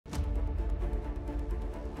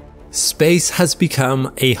Space has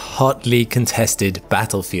become a hotly contested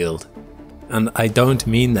battlefield. And I don't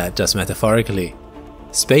mean that just metaphorically.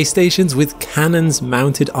 Space stations with cannons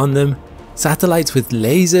mounted on them, satellites with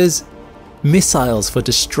lasers, missiles for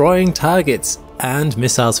destroying targets, and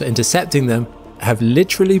missiles for intercepting them have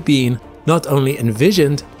literally been not only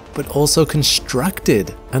envisioned, but also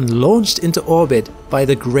constructed and launched into orbit by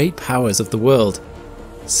the great powers of the world.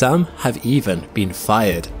 Some have even been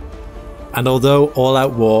fired. And although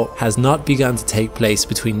all-out war has not begun to take place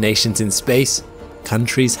between nations in space,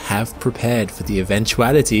 countries have prepared for the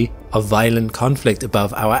eventuality of violent conflict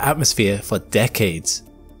above our atmosphere for decades.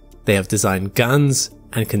 They have designed guns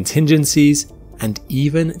and contingencies and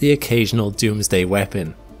even the occasional doomsday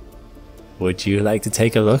weapon. Would you like to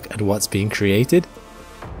take a look at what's being created?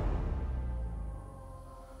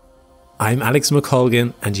 I'm Alex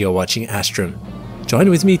McColgan and you're watching Astrum. Join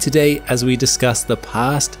with me today as we discuss the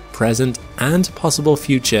past, present, and possible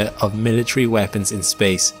future of military weapons in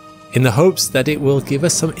space, in the hopes that it will give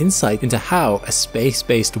us some insight into how a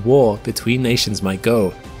space-based war between nations might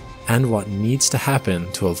go, and what needs to happen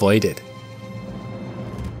to avoid it.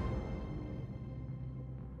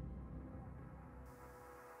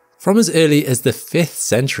 From as early as the 5th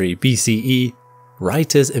century BCE,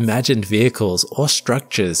 writers imagined vehicles or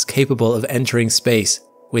structures capable of entering space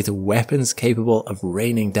with weapons capable of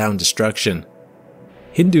raining down destruction.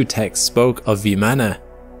 Hindu texts spoke of vimana,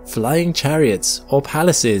 flying chariots or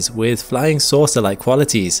palaces with flying saucer-like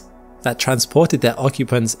qualities that transported their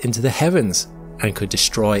occupants into the heavens and could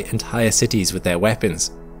destroy entire cities with their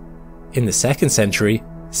weapons. In the 2nd century,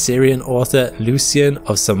 Syrian author Lucian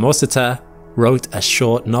of Samosata wrote a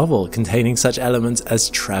short novel containing such elements as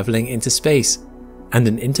travelling into space and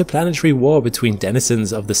an interplanetary war between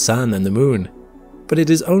denizens of the sun and the moon. But it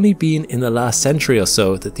has only been in the last century or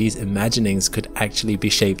so that these imaginings could actually be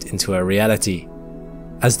shaped into a reality.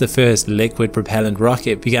 As the first liquid propellant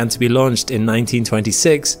rocket began to be launched in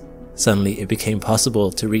 1926, suddenly it became possible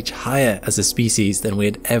to reach higher as a species than we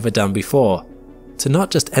had ever done before, to not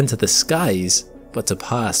just enter the skies, but to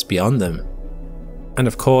pass beyond them. And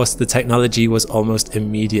of course, the technology was almost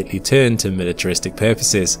immediately turned to militaristic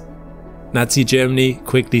purposes. Nazi Germany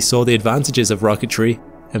quickly saw the advantages of rocketry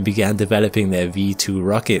and began developing their V-2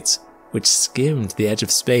 rockets, which skimmed the edge of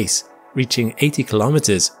space, reaching 80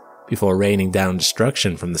 kilometers before raining down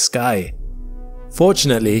destruction from the sky.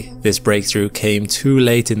 Fortunately, this breakthrough came too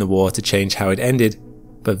late in the war to change how it ended,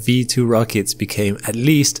 but V-2 rockets became at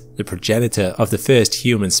least the progenitor of the first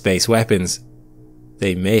human space weapons.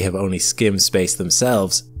 They may have only skimmed space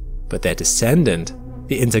themselves, but their descendant,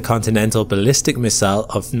 the intercontinental ballistic missile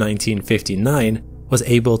of 1959, was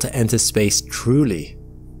able to enter space truly.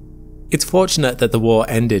 It's fortunate that the war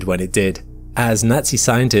ended when it did, as Nazi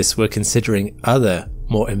scientists were considering other,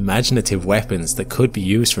 more imaginative weapons that could be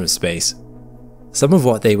used from space. Some of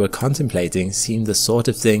what they were contemplating seemed the sort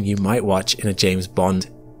of thing you might watch in a James Bond.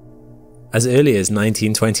 As early as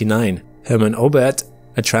 1929, Hermann Oberth,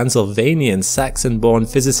 a Transylvanian Saxon-born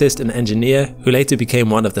physicist and engineer who later became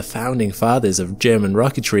one of the founding fathers of German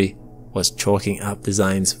rocketry, was chalking up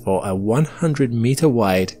designs for a 100-meter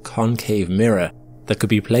wide concave mirror that could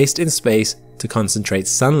be placed in space to concentrate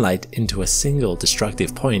sunlight into a single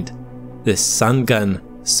destructive point. This sun gun,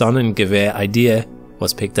 Sonnengewehr idea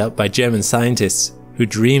was picked up by German scientists who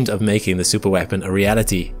dreamed of making the superweapon a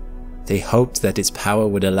reality. They hoped that its power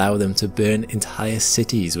would allow them to burn entire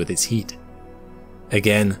cities with its heat.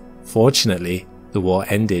 Again, fortunately, the war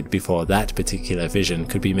ended before that particular vision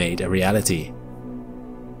could be made a reality.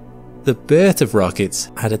 The birth of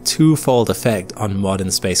rockets had a twofold effect on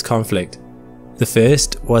modern space conflict. The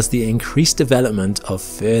first was the increased development of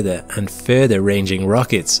further and further ranging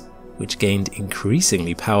rockets, which gained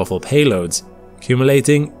increasingly powerful payloads,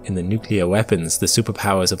 accumulating in the nuclear weapons the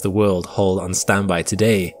superpowers of the world hold on standby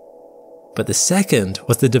today. But the second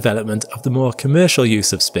was the development of the more commercial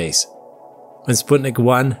use of space. When Sputnik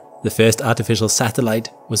 1, the first artificial satellite,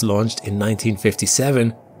 was launched in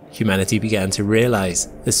 1957, humanity began to realize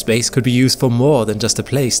that space could be used for more than just a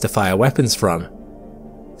place to fire weapons from.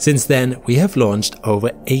 Since then, we have launched over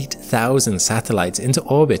 8,000 satellites into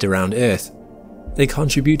orbit around Earth. They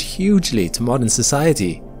contribute hugely to modern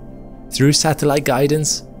society. Through satellite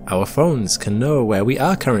guidance, our phones can know where we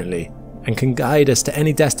are currently and can guide us to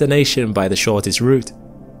any destination by the shortest route.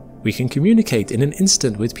 We can communicate in an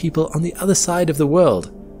instant with people on the other side of the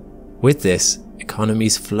world. With this,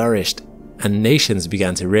 economies flourished, and nations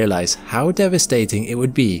began to realize how devastating it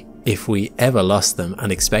would be if we ever lost them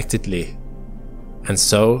unexpectedly. And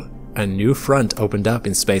so, a new front opened up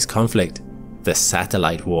in space conflict, the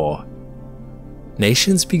satellite war.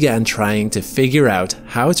 Nations began trying to figure out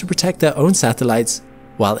how to protect their own satellites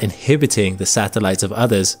while inhibiting the satellites of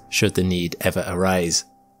others should the need ever arise.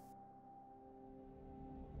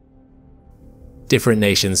 Different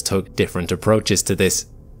nations took different approaches to this.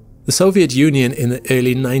 The Soviet Union in the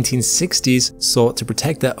early 1960s sought to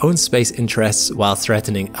protect their own space interests while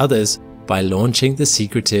threatening others by launching the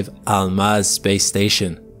secretive Almaz space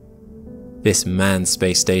station. This manned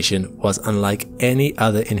space station was unlike any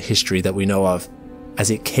other in history that we know of, as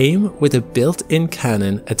it came with a built-in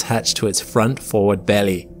cannon attached to its front forward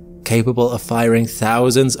belly, capable of firing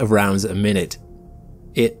thousands of rounds a minute.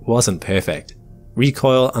 It wasn't perfect.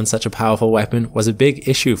 Recoil on such a powerful weapon was a big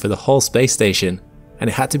issue for the whole space station, and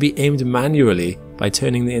it had to be aimed manually by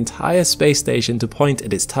turning the entire space station to point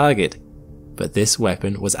at its target. But this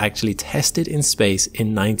weapon was actually tested in space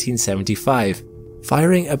in 1975,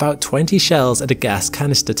 firing about 20 shells at a gas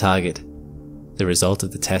canister target. The results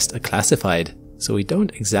of the test are classified, so we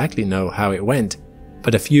don't exactly know how it went,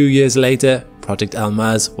 but a few years later, Project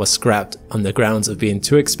Almaz was scrapped on the grounds of being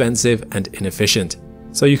too expensive and inefficient,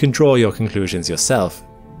 so you can draw your conclusions yourself.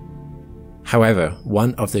 However,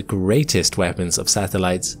 one of the greatest weapons of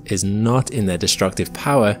satellites is not in their destructive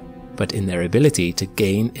power, but in their ability to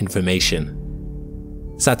gain information.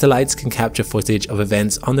 Satellites can capture footage of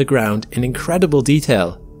events on the ground in incredible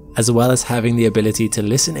detail, as well as having the ability to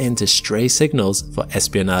listen in to stray signals for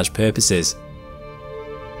espionage purposes.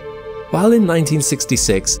 While in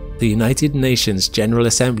 1966, the United Nations General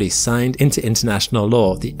Assembly signed into international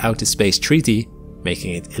law the Outer Space Treaty,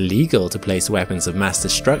 making it illegal to place weapons of mass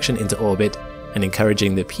destruction into orbit and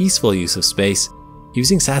encouraging the peaceful use of space,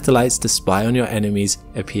 using satellites to spy on your enemies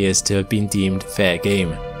appears to have been deemed fair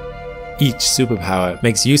game. Each superpower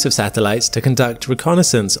makes use of satellites to conduct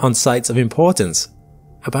reconnaissance on sites of importance.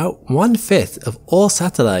 About 1/5 of all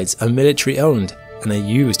satellites are military owned and are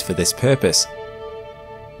used for this purpose.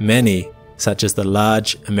 Many, such as the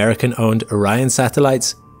large American-owned Orion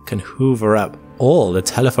satellites, can hoover up all the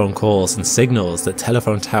telephone calls and signals that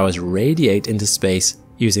telephone towers radiate into space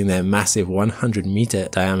using their massive 100-meter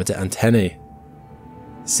diameter antennae.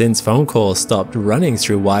 Since phone calls stopped running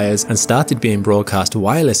through wires and started being broadcast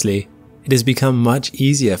wirelessly, it has become much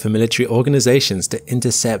easier for military organizations to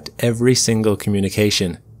intercept every single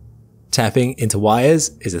communication. Tapping into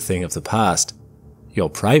wires is a thing of the past. Your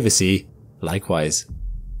privacy, likewise.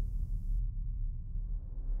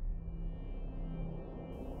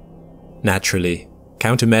 Naturally,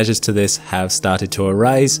 countermeasures to this have started to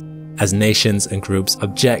arise as nations and groups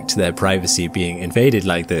object to their privacy being invaded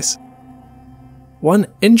like this. One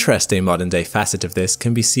interesting modern-day facet of this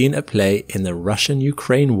can be seen at play in the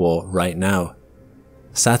Russian-Ukraine war right now.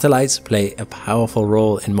 Satellites play a powerful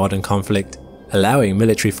role in modern conflict, allowing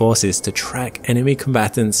military forces to track enemy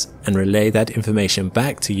combatants and relay that information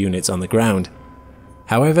back to units on the ground.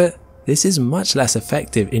 However, this is much less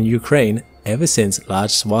effective in Ukraine ever since large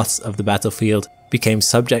swaths of the battlefield became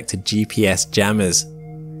subject to GPS jammers.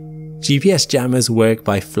 GPS jammers work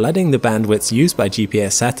by flooding the bandwidths used by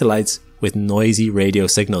GPS satellites with noisy radio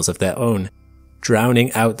signals of their own,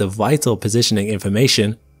 drowning out the vital positioning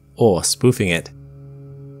information or spoofing it.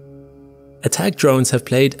 Attack drones have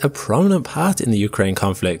played a prominent part in the Ukraine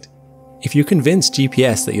conflict. If you convince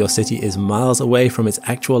GPS that your city is miles away from its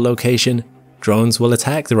actual location, drones will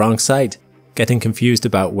attack the wrong site, getting confused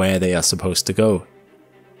about where they are supposed to go.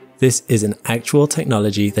 This is an actual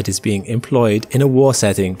technology that is being employed in a war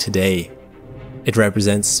setting today. It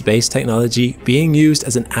represents space technology being used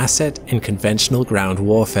as an asset in conventional ground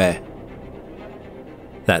warfare.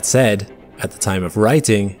 That said, at the time of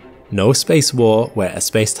writing, no space war where a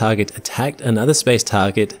space target attacked another space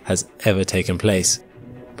target has ever taken place.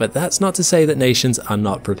 But that's not to say that nations are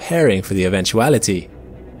not preparing for the eventuality.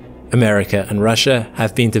 America and Russia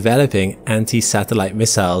have been developing anti-satellite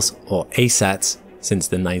missiles, or ASATs, since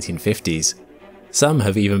the 1950s. Some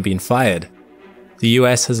have even been fired. The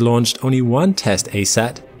US has launched only one test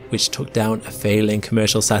ASAT, which took down a failing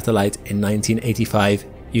commercial satellite in 1985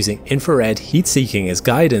 using infrared heat-seeking as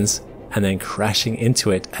guidance and then crashing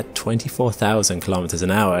into it at 24,000 kilometers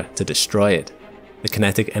an hour to destroy it, the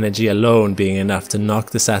kinetic energy alone being enough to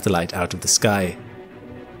knock the satellite out of the sky.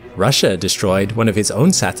 Russia destroyed one of its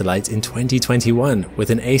own satellites in 2021 with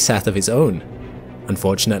an ASAT of its own.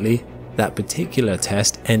 Unfortunately, that particular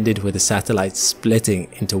test ended with the satellite splitting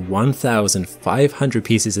into 1,500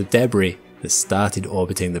 pieces of debris that started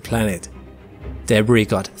orbiting the planet. Debris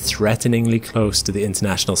got threateningly close to the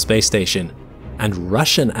International Space Station, and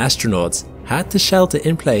Russian astronauts had to shelter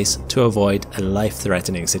in place to avoid a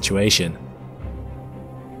life-threatening situation.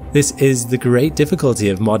 This is the great difficulty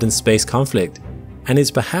of modern space conflict, and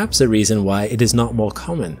is perhaps a reason why it is not more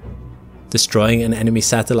common. Destroying an enemy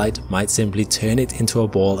satellite might simply turn it into a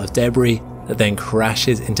ball of debris that then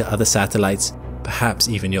crashes into other satellites, perhaps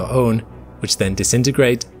even your own, which then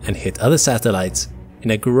disintegrate and hit other satellites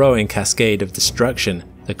in a growing cascade of destruction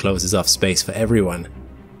that closes off space for everyone.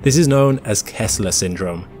 This is known as Kessler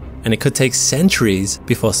syndrome, and it could take centuries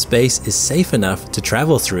before space is safe enough to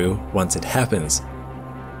travel through once it happens.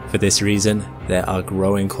 For this reason, there are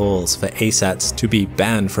growing calls for ASATs to be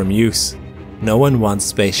banned from use. No one wants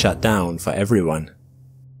space shut down for everyone.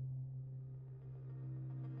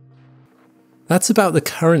 That's about the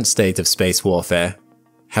current state of space warfare.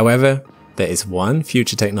 However, there is one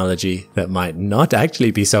future technology that might not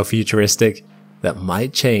actually be so futuristic, that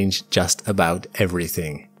might change just about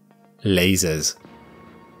everything. Lasers.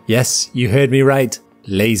 Yes, you heard me right.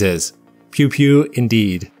 Lasers. Pew pew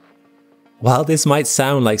indeed. While this might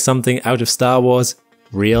sound like something out of Star Wars,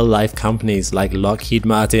 real-life companies like Lockheed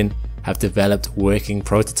Martin have developed working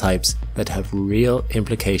prototypes that have real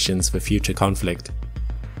implications for future conflict.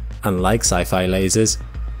 Unlike sci-fi lasers,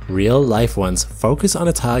 real-life ones focus on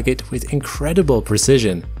a target with incredible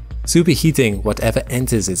precision, superheating whatever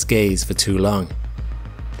enters its gaze for too long.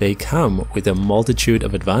 They come with a multitude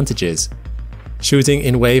of advantages. Shooting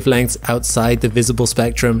in wavelengths outside the visible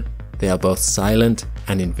spectrum, they are both silent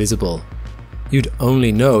and invisible. You'd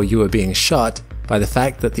only know you were being shot by the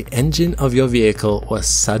fact that the engine of your vehicle was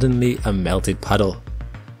suddenly a melted puddle.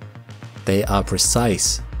 They are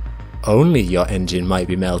precise. Only your engine might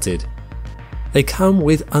be melted. They come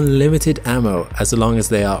with unlimited ammo as long as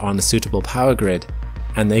they are on a suitable power grid,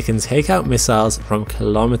 and they can take out missiles from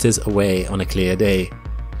kilometers away on a clear day.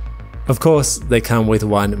 Of course, they come with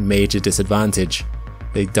one major disadvantage.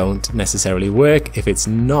 They don't necessarily work if it's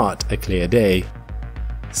not a clear day.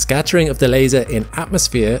 Scattering of the laser in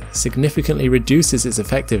atmosphere significantly reduces its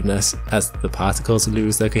effectiveness as the particles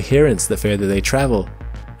lose their coherence the further they travel,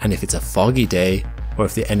 and if it's a foggy day, or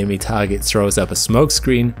if the enemy target throws up a smoke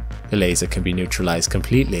screen, the laser can be neutralized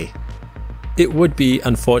completely. It would be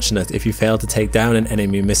unfortunate if you failed to take down an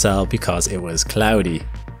enemy missile because it was cloudy.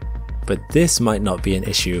 But this might not be an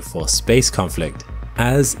issue for space conflict,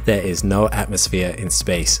 as there is no atmosphere in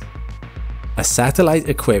space. A satellite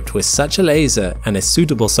equipped with such a laser and a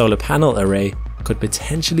suitable solar panel array could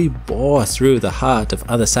potentially bore through the heart of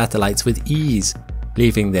other satellites with ease,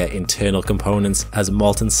 leaving their internal components as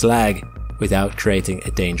molten slag without creating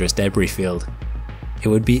a dangerous debris field. It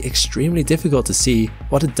would be extremely difficult to see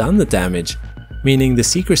what had done the damage, meaning the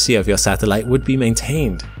secrecy of your satellite would be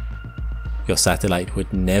maintained. Your satellite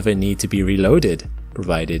would never need to be reloaded,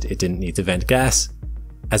 provided it didn't need to vent gas,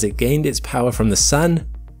 as it gained its power from the sun,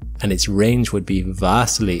 and its range would be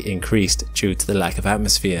vastly increased due to the lack of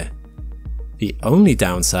atmosphere. The only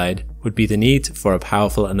downside would be the need for a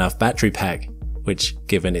powerful enough battery pack, which,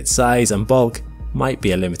 given its size and bulk, might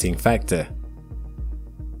be a limiting factor.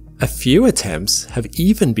 A few attempts have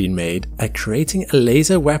even been made at creating a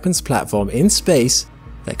laser weapons platform in space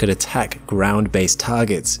that could attack ground-based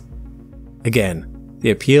targets. Again,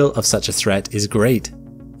 the appeal of such a threat is great.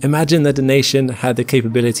 Imagine that a nation had the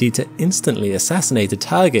capability to instantly assassinate a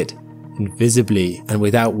target, invisibly and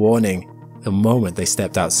without warning, the moment they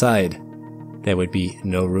stepped outside. There would be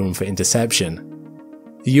no room for interception.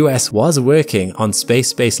 The US was working on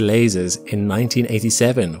space-based lasers in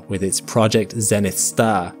 1987 with its Project Zenith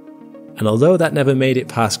Star, and although that never made it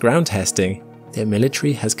past ground testing, their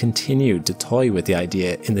military has continued to toy with the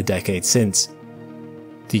idea in the decades since.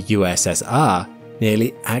 The USSR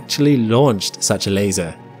nearly actually launched such a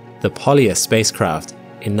laser, the polyus spacecraft,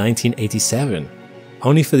 in 1987,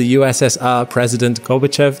 only for the USSR President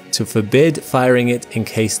Gorbachev to forbid firing it in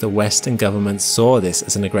case the Western government saw this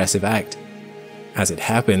as an aggressive act. As it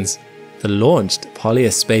happens, the launched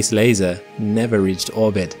polyus space laser never reached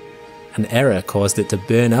orbit. An error caused it to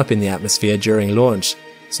burn up in the atmosphere during launch,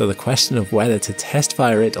 so the question of whether to test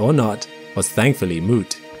fire it or not was thankfully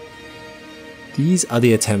moot. These are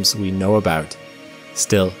the attempts we know about.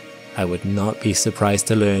 Still, I would not be surprised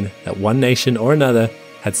to learn that one nation or another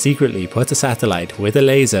had secretly put a satellite with a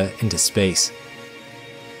laser into space.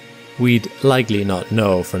 We'd likely not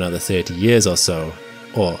know for another 30 years or so,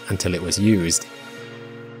 or until it was used.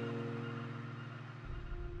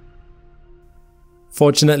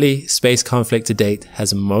 Fortunately, space conflict to date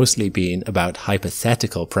has mostly been about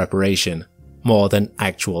hypothetical preparation, more than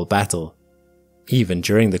actual battle. Even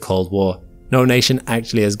during the Cold War, no nation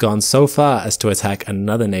actually has gone so far as to attack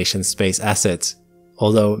another nation's space assets,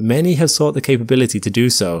 although many have sought the capability to do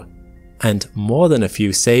so, and more than a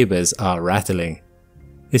few sabers are rattling.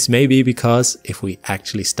 This may be because if we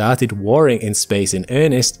actually started warring in space in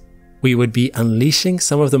earnest, we would be unleashing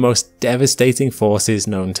some of the most devastating forces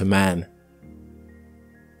known to man.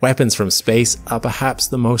 Weapons from space are perhaps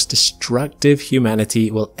the most destructive humanity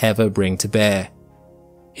will ever bring to bear.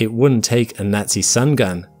 It wouldn't take a Nazi sun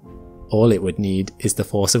gun. All it would need is the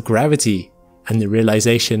force of gravity and the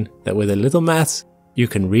realization that with a little maths, you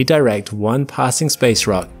can redirect one passing space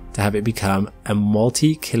rock to have it become a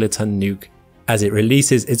multi-kiloton nuke as it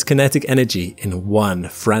releases its kinetic energy in one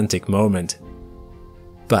frantic moment.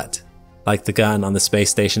 But, like the gun on the space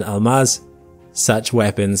station Almaz, such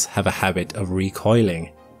weapons have a habit of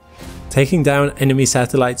recoiling. Taking down enemy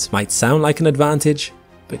satellites might sound like an advantage,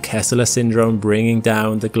 but Kessler syndrome bringing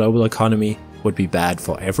down the global economy would be bad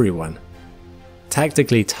for everyone.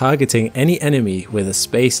 Tactically targeting any enemy with a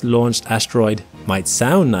space-launched asteroid might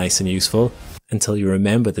sound nice and useful until you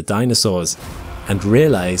remember the dinosaurs and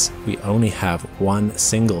realize we only have one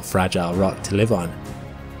single fragile rock to live on.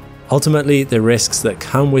 Ultimately, the risks that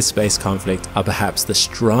come with space conflict are perhaps the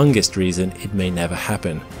strongest reason it may never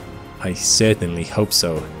happen. I certainly hope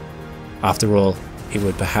so. After all, it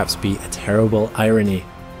would perhaps be a terrible irony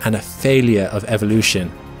and a failure of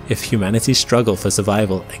evolution if humanity's struggle for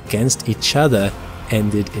survival against each other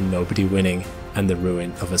ended in nobody winning and the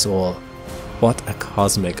ruin of us all. What a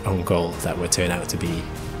cosmic own goal that would turn out to be.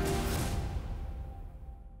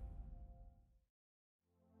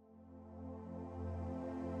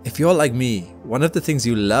 If you're like me, one of the things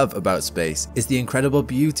you love about space is the incredible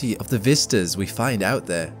beauty of the vistas we find out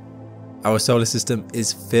there. Our solar system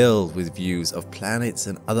is filled with views of planets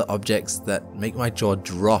and other objects that make my jaw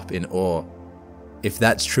drop in awe. If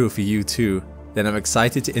that's true for you too, then I'm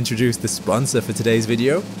excited to introduce the sponsor for today's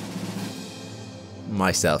video,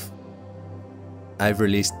 myself. I've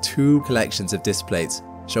released 2 collections of disc plates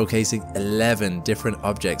showcasing 11 different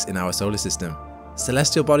objects in our solar system,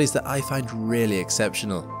 celestial bodies that I find really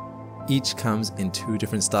exceptional. Each comes in 2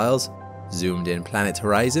 different styles, zoomed in planet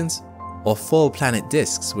horizons, or full planet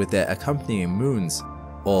discs with their accompanying moons,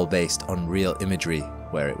 all based on real imagery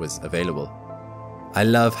where it was available. I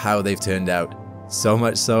love how they've turned out, so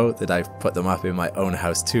much so that I've put them up in my own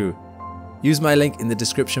house too. Use my link in the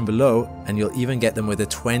description below and you'll even get them with a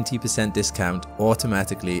 20% discount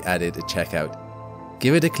automatically added at checkout.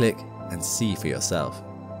 Give it a click and see for yourself.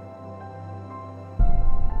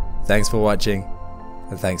 Thanks for watching,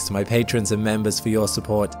 and thanks to my patrons and members for your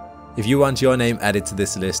support. If you want your name added to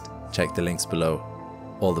this list, check the links below.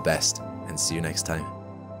 All the best, and see you next time.